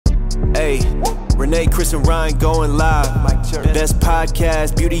Hey, Renee, Chris, and Ryan going live. Best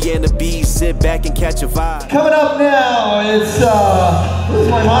podcast, Beauty and the Beast. Sit back and catch a vibe. Coming up now, it's who's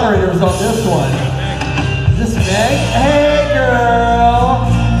my moderators on this one? Is this Meg? Hey, girl.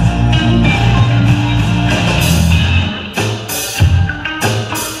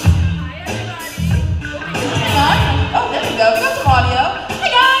 Oh, there we go. We got some audio. Hey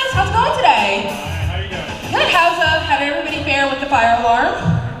guys, how's it going today? How are you doing? Good. How did everybody fare with the fire alarm?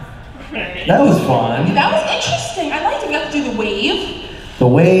 That was fun. That was interesting. I liked it. We got to do the wave. The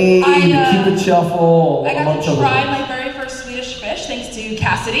wave, the Cupid shuffle. I got to try my very first Swedish fish thanks to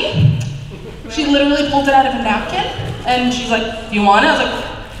Cassidy. She literally pulled it out of a napkin and she's like, "Do you want it?" I was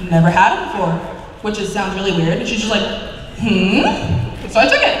like, "Never had it before," which sounds really weird. And she's just like, So I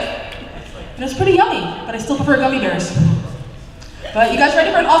took it. And it's pretty yummy, but I still prefer gummy bears. But you guys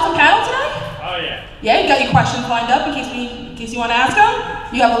ready for an awesome panel today? Oh yeah. Yeah, you got your questions lined up in case you want to ask them?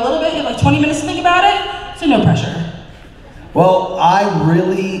 You have a little bit, you have like 20 minutes to think about it, so no pressure. Well, I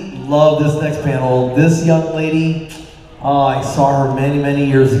really love this next panel. This young lady, I saw her many, many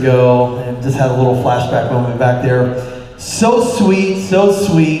years ago and just had a little flashback moment back there. So sweet,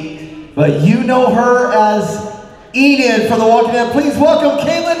 but you know her as Enid from The Walking Dead. Please welcome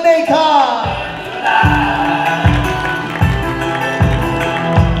Katelyn Nacon.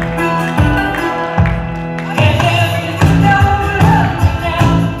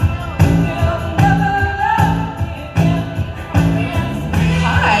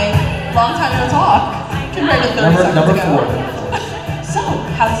 Long time no talk, compared to 30 seconds Number ago. 4. So,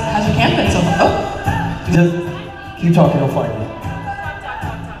 how's your camp been so far? Oh. Just keep talking, don't fight me.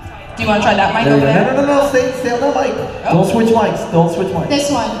 Do you want to try that mic over there? No, stay on that mic. Oh. Don't switch mics, This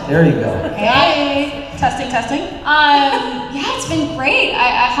one. There you go. Hey. Testing. Yeah, it's been great.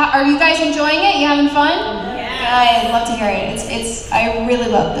 Are you guys enjoying it? You having fun? Yeah. I'd love to hear it. I really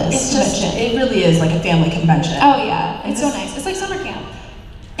love this convention. It really is like a family convention. Oh yeah, it's so nice. It's like summer camp.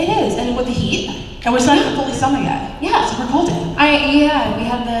 It is, and with the heat, and we're not even fully summer yet. Yeah, so we're golden. We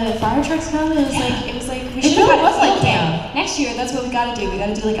had the fire trucks come. It was like we should have had a field day. Next year, that's what we gotta do. We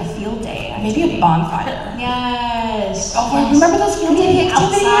gotta do like a field day. Maybe a bonfire. Yes. Oh, remember those field day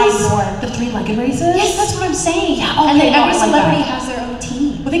activities? Outside more. The 3-legged races? Yes, that's what I'm saying. Yeah, okay, and then every I like celebrity that. has their own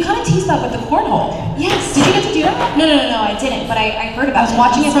team. Well, they kind of teased that with the cornhole. Yes. Did you get to do that? No, I didn't, but I heard about it. I was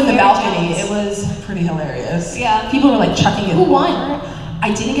watching it from the Very balcony. jealous. It was pretty hilarious. Yeah. People were like chucking it. Who won? I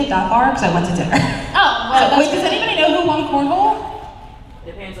didn't get that far because I went to dinner. Oh, well, Wait, does anybody know who won cornhole?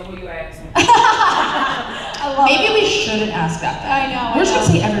 Depends on who you ask. Maybe we shouldn't ask that. I know. We're just gonna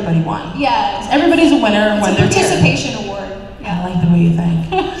say everybody won. Yeah. Everybody's a winner when It's a they're here. participation award. I like the way you think.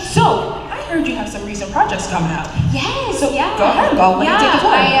 So, I heard you have some recent projects coming out. Yes. So, yeah. go ahead, go. Let me take the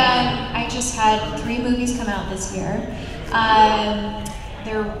floor. I just had 3 movies come out this year.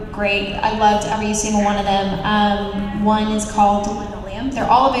 They're great. I loved every single one of them. One is called Linoleum. They're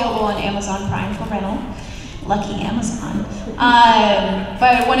all available on Amazon Prime for rental. Lucky Amazon.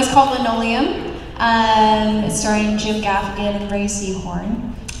 But one is called Linoleum. It's starring Jim Gaffigan and Ray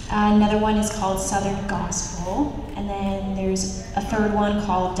Seahorn. Another one is called Southern Gospel. And then there's a third one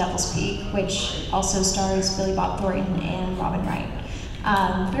called Devil's Peak, which also stars Billy Bob Thornton and Robin Wright.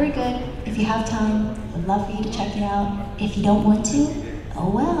 Very good. If you have time, would love for you to check it out. If you don't want to, oh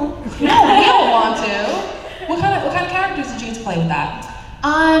well. No, we don't want to. What kind of characters did you get to play with that?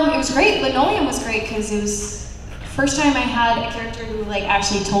 It was great. Linoleum was great because it was first time I had a character who like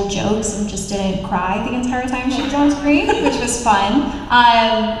actually told jokes and just didn't cry the entire time she was on screen, which was fun.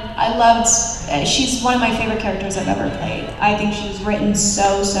 I loved. She's one of my favorite characters I've ever played. I think she was written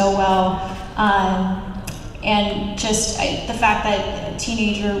so well. And just the fact that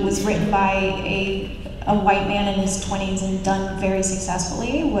Teenager was written by a white man in his 20s and done very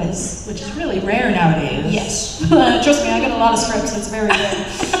successfully was... Which is really rare nowadays. Yes. Trust me, I get a lot of scripts, it's very rare.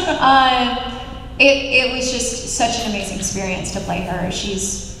 It was just such an amazing experience to play her.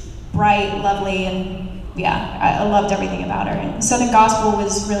 She's bright, lovely, and yeah, I loved everything about her. And Southern Gospel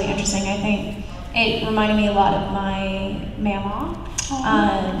was really interesting. I think it reminded me a lot of my mama.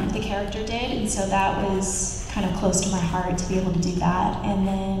 The character did, and so that was kind of close to my heart to be able to do that. And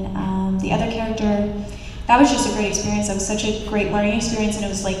then the other character, that was just a great experience. That was such a great learning experience, and it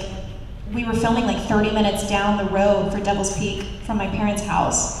was like, we were filming like 30 minutes down the road for Devil's Peak from my parents'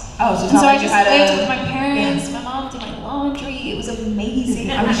 house. Oh, so, and so I just lived lived with my parents, my mom did my laundry, it was amazing.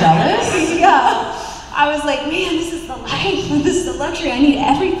 I'm jealous. Yeah. I was like, man, this is the life, this is the luxury. I need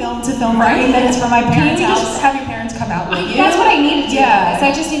every film to film 30 minutes from my parents' Can you house. just have your parents come out with you? That's what I needed to do. Yeah. So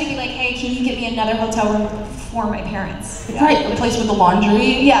I just need to be like, hey, can you get me another hotel room for my parents? Yeah. Right, replace with the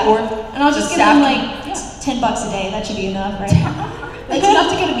laundry. Yeah. Or and I'll just give them like $10 a day. That should be enough, right? It's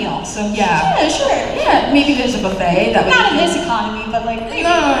enough to get a meal, so yeah. Yeah, sure. Yeah, maybe there's a buffet that would Not in this economy, but like maybe. No.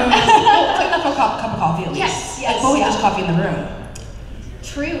 Well, it's like enough for a cup of coffee at least. Yes, But yeah. there's coffee in the room.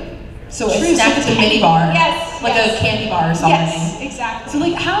 True. So a snack is a mini bar. Yes. Like a candy bar or something. Yes, exactly. So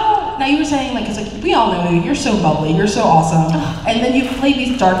like how, now you were saying like, cause like we all know you, you're so bubbly, you're so awesome. And then you play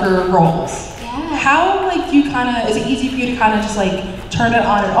these darker roles. Yeah. How like you kinda, is it easy for you to kinda just like turn it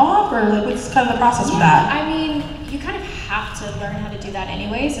on and off, or like what's kind of the process with that? I mean, you kind of have to learn how to do that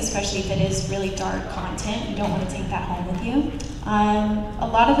anyways, especially if it is really dark content. You don't want to take that home with you. A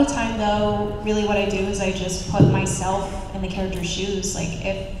lot of the time though, really what I do is I just put myself in the character's shoes. Like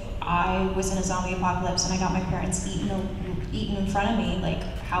if I was in a zombie apocalypse and I got my parents eaten in front of me, like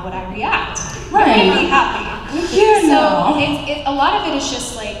how would I react? Right. I would be happy. Yeah, So no. a lot of it is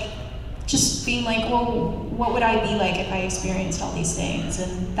just like, just being like, well, what would I be like if I experienced all these things?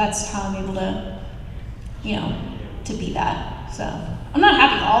 And that's how I'm able to, you know, to be that. So I'm not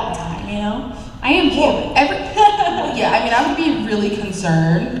happy all the time, you know? I am human. Yeah, I mean, I would be really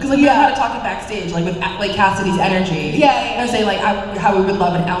concerned because like we had to talk it backstage, like with like Cassidy's energy. Yeah. I was saying like how we would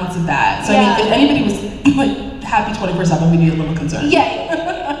love an ounce of that. So Yeah. I mean, if anybody was like happy 24/7, we'd be a little concerned.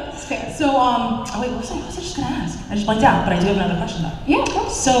 Yeah. It's fair. So oh wait, what was I just gonna ask? I just blanked out, but I do have another question though. Yeah, of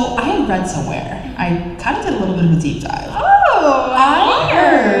course. So I had read somewhere, I kind of did a little bit of a deep dive. Oh, I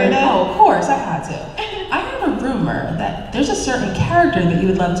heard. Oh, of course, I had to. I heard a rumor that there's a certain character that you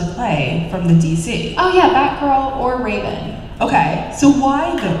would love to play from the DC. Oh yeah, Batgirl or Raven. Okay, so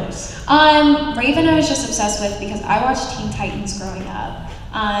why those? Raven I was just obsessed with because I watched Teen Titans growing up.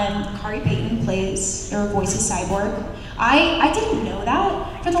 Kari Payton voices Cyborg. I didn't know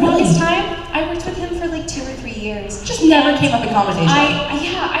that for the longest time. I worked with him for like 2 or 3 years. Just never came up in conversation.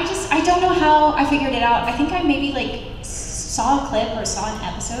 I don't know how I figured it out. I think I maybe like saw a clip or saw an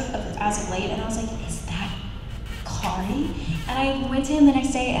episode of As of Late, and I was like, is that Kari? And I went to him the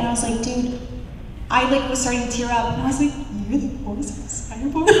next day, and I was like, dude, I like was starting to tear up, and I was like, you're the voice of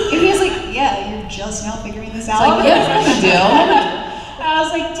Cyborg? And he was like, yeah, you're just now figuring this out. Like, yeah, it's no big deal. And I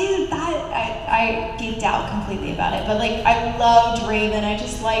was like, dude, I geeked out completely about it. But like, I loved Raven. I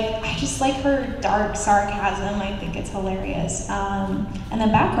just like her dark sarcasm. I think it's hilarious. And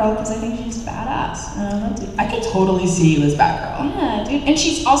then Batgirl, because I think she's badass. And I loved it. I could totally see you as Batgirl. Yeah, dude. And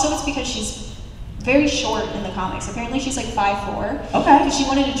she's also, it's because she's very short in the comics. Apparently she's like 5'4". Okay. Because she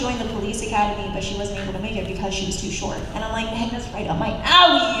wanted to join the police academy, but she wasn't able to make it because she was too short. And I'm like, hey, that's right up my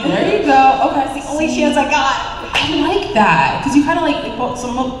alley. There you go. Okay. That's the only chance I got. I like that because you kind of like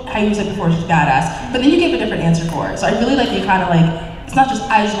well, how you said before, she's badass, but then you gave a different answer for it. So I really like you kind of like it's not just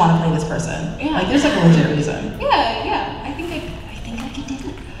I just want to play this person. Yeah. Like there's like a legit reason. Yeah. I think I could do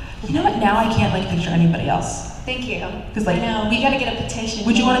it. You know what? Now I can't like picture anybody else. Thank you. 'Cause, like, I know we gotta get a petition.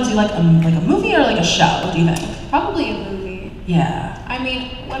 Would you want to do like a movie or like a show? What do you think? Probably a movie. Yeah. I mean,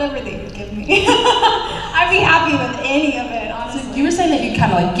 whatever they would give me, I'd be happy with any of it. Honestly. So you were saying that you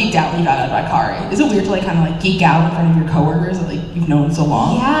kind of like geeked out when you got out of Kari. Is it weird to like kind of like geek out in front of your coworkers that like you've known so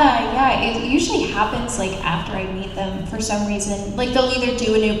long? Yeah. It usually happens like after I meet them for some reason. Like they'll either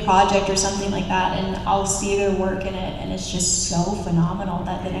do a new project or something like that, and I'll see their work in it, and it's just so phenomenal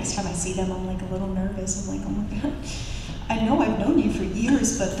that the next time I see them, I'm like a little nervous. I'm like, oh my god. I know I've known you for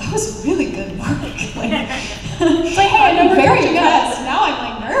years, but that was really good work. Like, it's like, hey, I'm very impressed. Now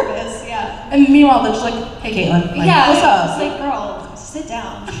I'm like nervous, yeah. And meanwhile, they're just like, hey, Katelyn, like, yeah, what's up? It's like, girl, sit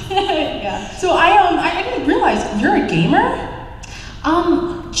down. Yeah. So I didn't realize you're a gamer.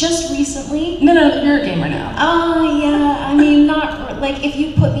 Just recently. No, you're a gamer now. Yeah. I mean, not like if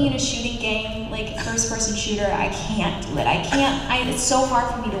you put me in a shooting game, like first-person shooter, I can't do it. It's so hard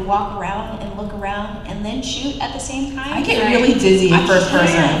for me to walk around and look around and then shoot at the same time. I get really dizzy in first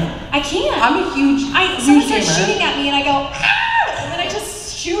person. I can't. I'm a huge Someone gamer. starts shooting at me and I go, ah! And then I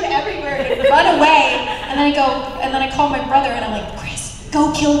just shoot everywhere and run away. And then I call my brother and I'm like, Chris,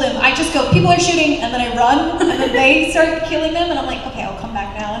 go kill them. I just go, people are shooting, and then I run, and then they start killing them, and I'm like, okay, I'll come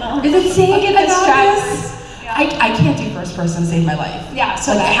back now and I'll Is it safe? I'll get this stress. I can't do first person to save my life. Yeah,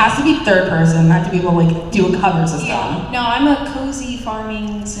 so like it has to be third person. I have to be able to like do a cover system. Yeah. No, I'm a cozy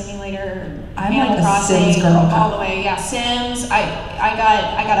farming simulator. I'm Animal like a Crossing, Sims girl. all the way. Yeah, Sims. I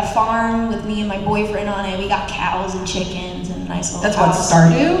got a farm with me and my boyfriend on it. We got cows and chickens and nice little. That's house.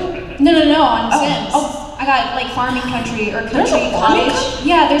 what Stardew? No, on Sims. Oh. I got like farming country or There's country a farming cottage.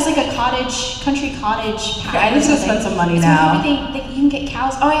 Yeah, there's like a country cottage. I need to spend some money now. Everything that you can get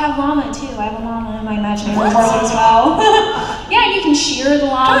cows. Oh, I have llama too. I have a llama in my imaginary world as well. Yeah, and you can shear the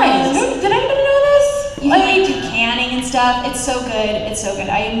llamas. Guys, did anybody know this? You can like do canning and stuff. It's so good. It's so good.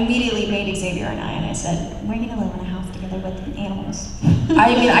 I immediately made Xavier and I said, we're gonna live in a house together with animals.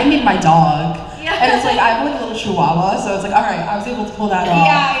 I mean, I made my dog. And it's like, I have like a little chihuahua, so it's like, all right, I was able to pull that off.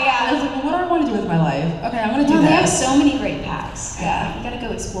 Yeah. And I was like, well, what do I want to do with my life? Okay, I'm gonna do They have this. so many great packs. Yeah. You gotta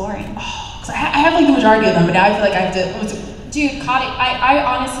go exploring. Cause I have like the majority of them, but now I feel like I have to. Dude, I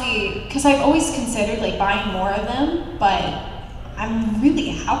honestly, because I've always considered like buying more of them, but I'm really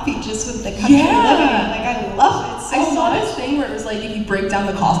happy just with the country I'm living in. Like, I love it so I saw much. this thing where it was like, if you break down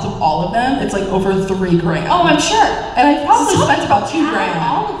the cost of all of them, it's like over $3,000. Oh, I'm sure. And I probably So spent about people $2,000. have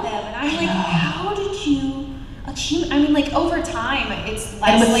all of them, and I'm like, how did you achieve? I mean, like over time, it's less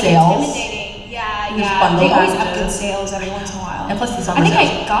And with like sales. intimidating. Yeah, There's yeah. bundle They always have packages. good sales every once in a while. And plus the I summer think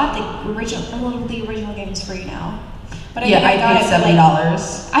sales. I got the original game is free now. But Yeah, I got paid it for, $70.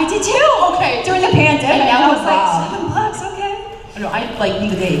 Like, I did too. Okay. During the pandemic, And now I was it's like Rob. $7. Okay. No, I like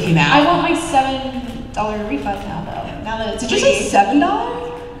the day it came out. I want my $7 refund now though. Now that it's Did you free. say $7?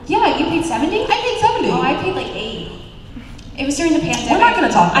 Yeah, you paid 70? I paid 70. Oh, I paid like 8. It was during the pandemic. We're not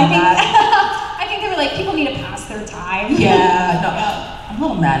gonna talk about that. I think they were like, people need to pass their time. Yeah, no. I'm a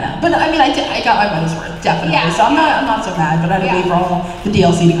little mad now. But I mean, I got my money's worth, definitely. Yeah, So I'm not so mad, but I had to wait for all the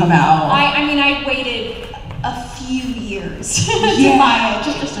DLC to come out. I mean, I waited a few years to Yeah, buy it.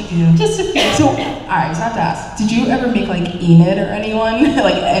 just a few. Just a few. So, alright, so I have to ask, did you ever make like Enid or anyone?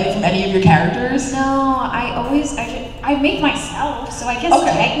 Like from any of your characters? No, I make myself, so I guess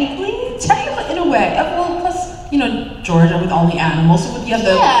technically. Technically, in a way. Well, plus, you know, Georgia with all the animals, so you have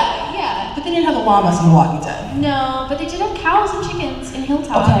the... Yeah. But they didn't have the llamas in The Walking Dead. No, but they did have cows and chickens in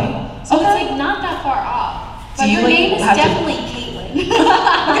Hilltop. Okay. So it's like not that far off. But Do you, her like, name is have to- definitely Katelyn.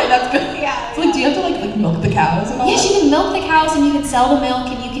 Okay, that's good. Yeah. So like, do you have to like milk the cows and all Yes, that? you can milk the cows and you can sell the milk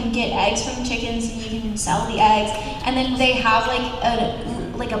and you can get eggs from the chickens and you can sell the eggs. And then they have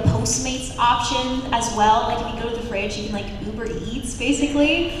like a Postmates option as well. Like if you go to the fridge, you can like Uber Eats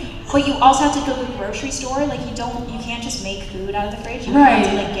basically. But you also have to go to the grocery store. Like you can't just make food out of the fridge. You have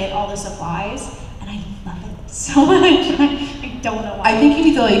to like get all the supplies. And I love it so much. I don't know why. I think you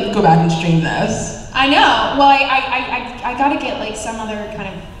need to like go back and stream this. I know. Well, I gotta get like some other kind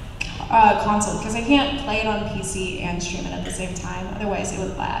of console because I can't play it on PC and stream it at the same time. Otherwise, it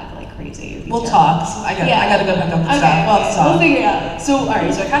would lag like crazy. It would be We'll terrible. talk. I gotta go back up the stuff. We'll have to talk. We'll figure it out. So,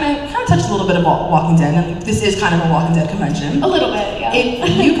 alright, so I kind of touched a little bit about Walking Dead, and this is kind of a Walking Dead convention. A little bit, yeah.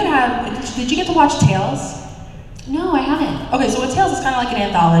 If you could have, did you get to watch Tales? No, I haven't. Okay, so with Tales, it's kind of like an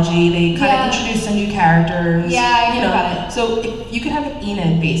anthology. They kind of introduce some new characters. Yeah, I you heard know. about it. So if you could have an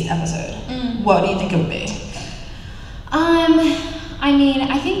Enid-based episode, what do you think it would be? I mean,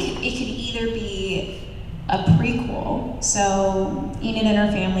 I think it could either be a prequel, so Enid and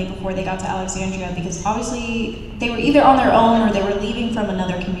her family before they got to Alexandria, because obviously they were either on their own or they were leaving from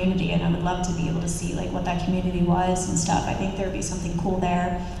another community, and I would love to be able to see like what that community was and stuff. I think there would be something cool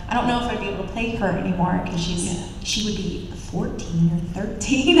there. I don't know if I'd be able to play her anymore because she would be 14 or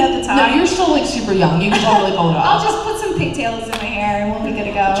 13 at the time. No, you're still like super young. You can totally pull it off. I'll just put some pigtails in my hair and we'll be good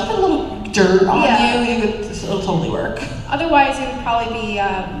to go. Just put a little dirt on Yeah. you. It'll totally work. Otherwise, it would probably be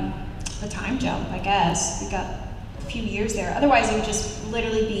the time jump, I guess. We got a few years there. Otherwise, it would just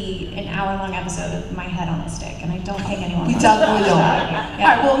literally be an hour-long episode of my head on a stick, and I don't think anyone We wants to definitely watch don't. that. Yeah.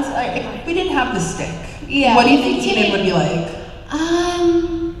 Alright, well, if we didn't have the stick, Yeah, what do you if think we Enid didn't- would be like?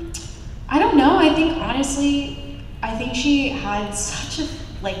 I don't know. I think honestly, I think she had such a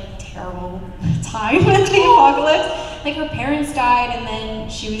like terrible time with the apocalypse. Like her parents died, and then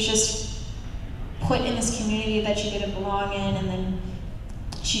she was just put in this community that she didn't belong in, and then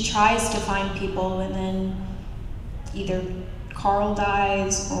she tries to find people, and then either Carl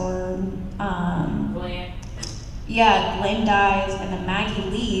dies or Glenn. Glenn dies, and then Maggie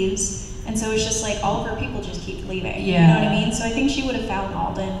leaves, and so it's just like all of her people just keep leaving. Yeah. You know what I mean? So I think she would have found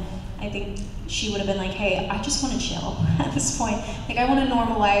Alden. I think she would have been like, hey, I just want to chill at this point. Like I want a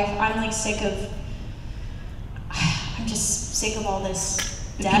normal life. I'm like I'm just sick of all this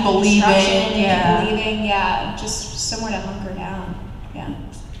death People and leaving, destruction and yeah. people leaving. Yeah, just somewhere to hunker down. Yeah.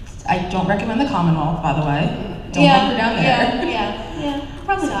 I don't recommend the Commonwealth, by the way. Don't hunker down there. Yeah,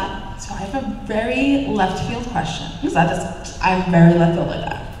 probably not. So I have a very left field question, because I'm very left field like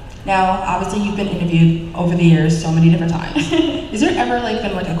that. Now, obviously you've been interviewed over the years so many different times. Is there ever like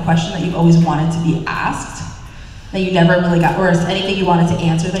been like a question that you've always wanted to be asked that you never really got, or is anything you wanted to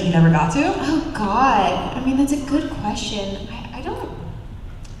answer that you never got to? Oh God, I mean that's a good question. I don't,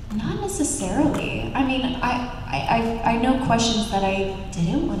 not necessarily. I mean, I know questions that I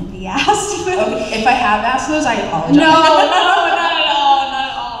didn't want to be asked. Okay, if I have asked those, I apologize. No, not at all, not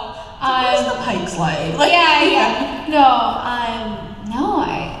at all. What is the Pikes like?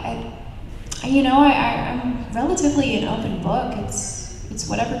 I'm relatively an open book. It's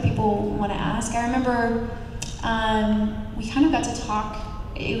whatever people want to ask. I remember we kind of got to talk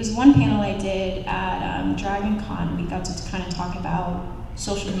it was one panel I did at Dragon Con. We got to kind of talk about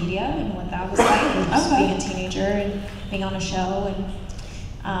social media and what that was like, and just being a teenager and being on a show.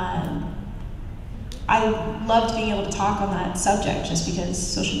 And I loved being able to talk on that subject just because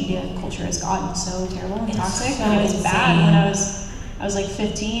social media culture has gotten so terrible and toxic. So and it was insane. bad when I was like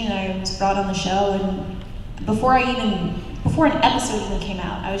 15 and I was brought on the show, and before an episode even came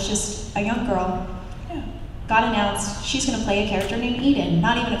out, I was just a young girl. Yeah. Got announced, she's gonna play a character named Eden,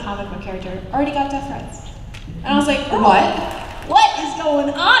 not even a comic book character, already got deaf friends. And I was like, what is going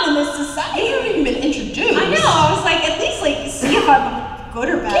on in this society? You haven't even been introduced. I know, I was like, at least like see if I'm good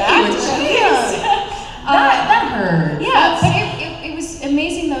or bad actor. That hurt. Yeah, but it was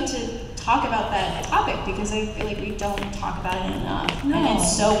amazing though to talk about that topic because I feel like we don't talk about it enough. No. And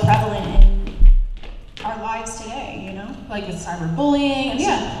it's so prevalent in our lives today, you know? Like with cyberbullying and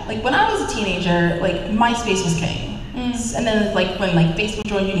stuff. Like when I was a teenager, like MySpace was king. And then like when like Facebook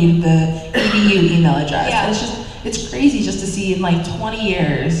joined, you needed the EDU email address. Yeah. And it's crazy just to see in like 20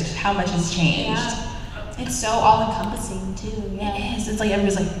 years how much has changed. Yeah. It's so all-encompassing too, yeah. It is. It's like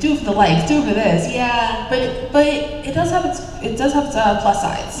everybody's like, do it for the likes, do it for this. Yeah. But it does have its plus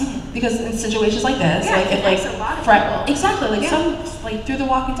sides because in situations like this, Yeah, like it if like connects a lot of people. exactly like Yeah. some like through The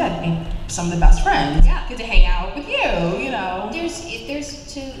Walking Dead, maybe some of the best friends get to hang out with you know.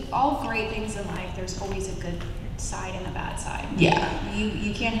 There's to all great things in life. There's always a good side and a bad side. Yeah.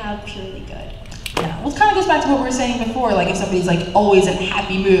 You can't have purely good. Yeah. Well, it kind of goes back to what we were saying before. Like if somebody's like always in a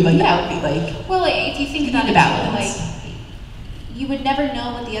happy mood, like that would be like. Well, like, if you think about need it, a balance. like you would never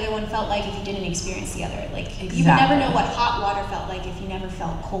know what the other one felt like if you didn't experience the other. Like you would Exactly. never know what hot water felt like if you never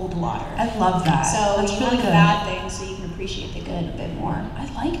felt cold water. I love that. So that's you really have good. the bad things so you can appreciate the good a bit more. I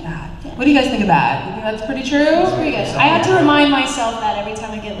like that. Yeah. What do you guys think of that? You think that's pretty true? It's pretty good. I had to remind myself that every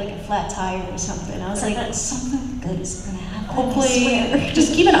time I get like a flat tire or something. I was like, something good is gonna happen. Hopefully,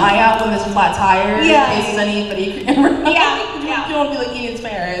 just keep an eye out when there's a flat tire Yeah. in case anybody. Yeah. You won't be like Enid's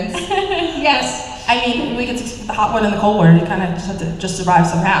parents. Yes. I mean, we get the hot one and the cold one. You kind of just have to just survive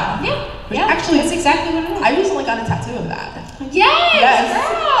somehow. Yeah. Which Yeah. actually, that's exactly what it is. I recently got a tattoo of that. Yes, Yes.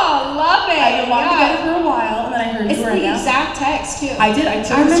 girl, love it. I've been wanting to get it for a while, and then I heard It's you were the announced. exact text too. I did. I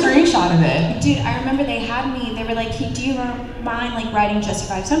took I a remember- screenshot of it. Dude, I remember they had me. They were like, "Do you mind like writing Just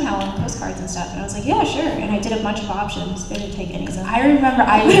Survive somehow on postcards and stuff?" And I was like, "Yeah, sure." And I did a bunch of options. They didn't take any of them. I remember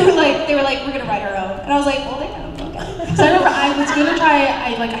They were like, "We're gonna write our own," and I was like, "Well, they don't. Okay." So I remember I was gonna try.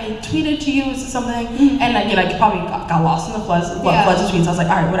 I tweeted to you something, and I probably got lost in the floods of tweets. I was like,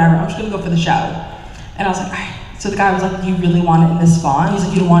 all right, whatever. I'm just gonna go for the show. And I was like, all right. So the guy was like, do you really want it in this font? He's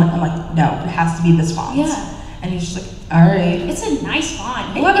like, you don't want it. I'm like, no, it has to be this font. Yeah. And he's just like, all right. It's a nice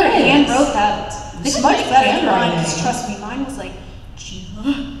font. It Whoever is. hand wrote that, It's it's much much better than handwriting. mine. 'Cause trust me, mine was like,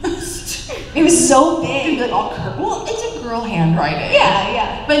 it was so It'd big. be like all well, it's a girl handwriting.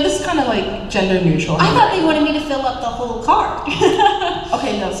 Yeah. But this is kind of like gender neutral. I thought they wanted me to fill up the whole card.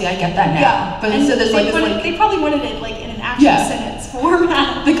 Okay, no, see, I get that now. Yeah, But and so there's like this they probably wanted it like in an actual Yeah. sentence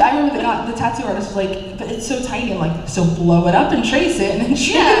format. I remember the tattoo artist was like, but it's so tiny. I'm like, so blow it up and trace it and then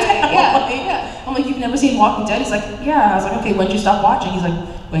shoot it down. Yeah. I'm like, you've never seen Walking Dead? He's like, yeah. I was like, okay, when did you stop watching? He's like,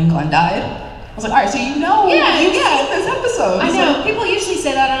 when Glenn died. I was like, all right, so you know you've seen this episode. I He's know. like, People usually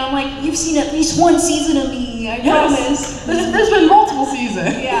say that, and I'm like, you've seen at least one season of me. I promise. There's been multiple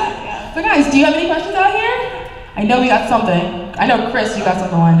seasons. Yeah. But guys, do you have any questions out here? I know we got something. I know, Chris, you got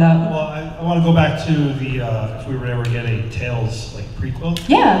something lined up. Well, I want to go back to the, if we were ever get a Tales like prequel.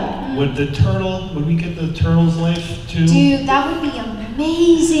 Yeah. Would we get the turtle's life too? Dude, that would be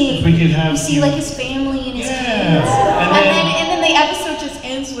amazing. If we could have you see like his family and his kids. And And then the episode just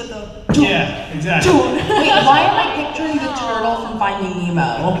ends with a yeah, exactly. Wait, why am I picturing the turtle from Finding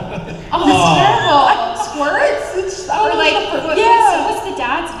Nemo? Oh, that's terrible. Squirts? It's, I Or don't like, know. what's the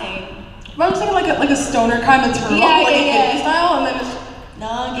dad's name? I was thinking like a stoner kind of turtle, Yeah, like yeah, a hippie style, and then it's.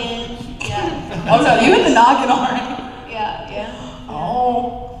 Noggin. Yeah. Oh no, you hit the noggin already. Yeah.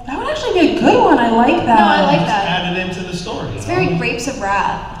 Oh, that would actually be a good one. I like that. No, I like that. Add it into the story. It's very Grapes of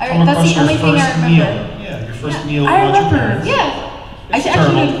Wrath. Come That's across the only your thing I first remember. meal. Yeah, your first Yeah. meal. I without your remember. parents. Yeah. I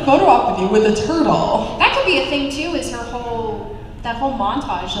actually did a photo op with you with a turtle. That could be a thing too, is that whole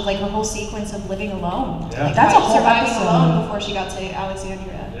montage of like her whole sequence of living alone. Yeah. Like That's a whole surviving episode. alone before she got to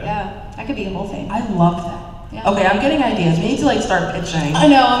Alexandria. Yeah. Yeah. That could be a whole thing. I love that. Yeah. Okay, I'm getting ideas. We need to like start pitching. I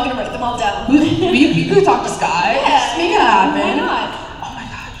know, I'm gonna write them all down. You could talk to Sky. Yeah. Just make it happen. Why not? Oh my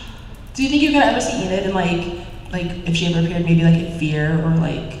gosh. Do you think you could ever see Enid in like if she ever appeared maybe like in Fear or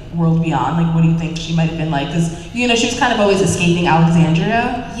like World Beyond? Like what do you think she might have been like? Because she was kind of always escaping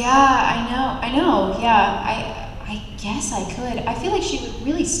Alexandria. Yeah, I know. Yeah, I guess I could. I feel like she would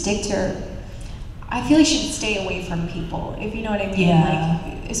really stick to her. I feel like she would stay away from people, if you know what I mean. Yeah.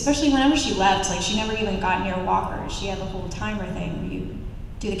 Like, especially whenever she left, like she never even got near walkers. She had the whole timer thing where you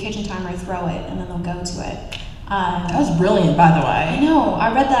do the kitchen timer, throw it, and then they'll go to it. That was brilliant, by the way. I know.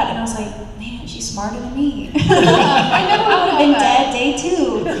 I read that and I was like, man, she's smarter than me. I never would have been dead day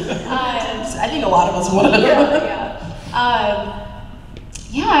 2. I think a lot of us would have.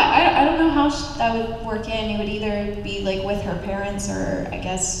 Yeah, I don't know how that would work in. It would either be like with her parents or I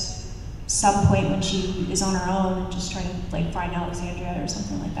guess some point when she is on her own and just trying to like find Alexandria or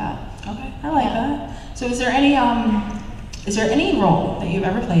something like that. Okay, I like that. So is there any role that you've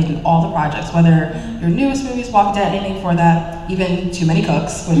ever played in all the projects, whether your newest movies, Walking Dead, anything before that, even Too Many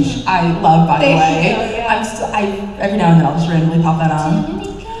Cooks, which I love, by the way. Every now and then I'll just randomly pop that on. Too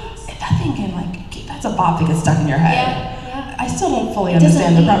Many Cooks. And that thing can that's a bop that gets stuck in your head. Yeah. I still don't fully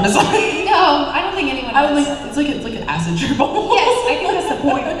understand the premise. No, I don't think anyone does. It's like an acid trip. Yes, I think that's the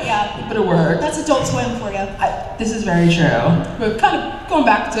point. Yeah. But it works. That's Adult Swim for you. This is very true. But kind of going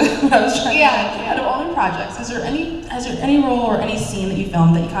back to what I was trying to say. Yeah. Out of all your projects, has there any role or any scene that you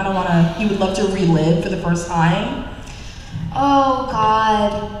filmed that you would love to relive for the first time? Oh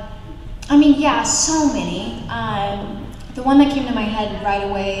God. I mean, yeah, so many. The one that came to my head right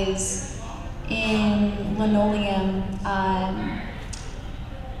away is in Linoleum.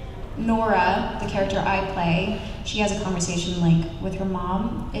 Nora, the character I play, she has a conversation like with her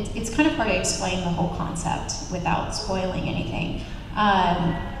mom. It's kind of hard to explain the whole concept without spoiling anything.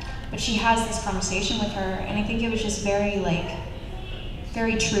 But she has this conversation with her, and I think it was just very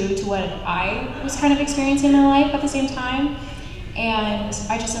true to what I was kind of experiencing in my life at the same time. And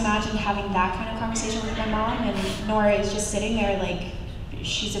I just imagined having that kind of conversation with my mom, and Nora is just sitting there like,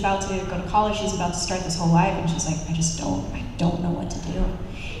 she's about to go to college, she's about to start this whole life, and she's like, I don't know what to do.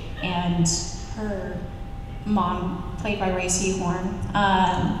 And her mom, played by Ray Seahorn,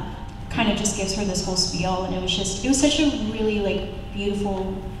 kind of just gives her this whole spiel, and it was such a really like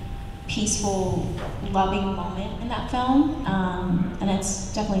beautiful, peaceful, loving moment in that film, and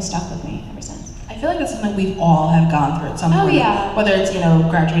it's definitely stuck with me ever since. I feel like that's something we've all have gone through at some point. Oh yeah. Whether it's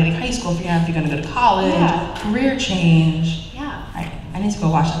graduating high school, figuring out if you're going to go to college, career change. I need to go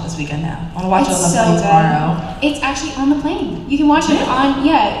watch that this weekend now. I want to watch it on the plane tomorrow. It's actually on the plane. You can watch it on,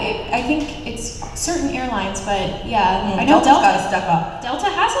 I think it's certain airlines, but yeah. I know Delta's got to step up. Delta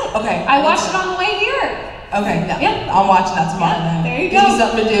has it. Okay. I watched it on the way here. Okay, yeah. I'm watching that tomorrow then. There you Gives go. me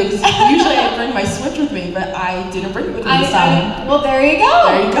something to do, 'cause usually I bring my Switch with me, but I didn't bring it with me this time. Well, there you go.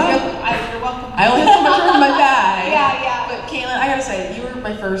 There you go. You're welcome. I only have so much room in my bag. Yeah. But Katelyn, I gotta say, you were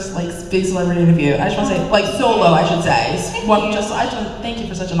my first big celebrity interview. I just want to say, solo, I should say. I just want to thank you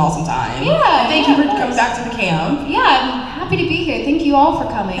for such an awesome time. Yeah. Thank you for coming back to the camp. Yeah, I'm happy to be here. Thank you all for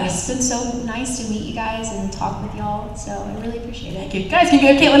coming. Yes. It's been so nice to meet you guys and talk with y'all. So I really appreciate it. Thank you. Guys, can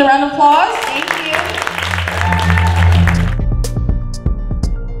you give Katelyn a round of applause? Thank you.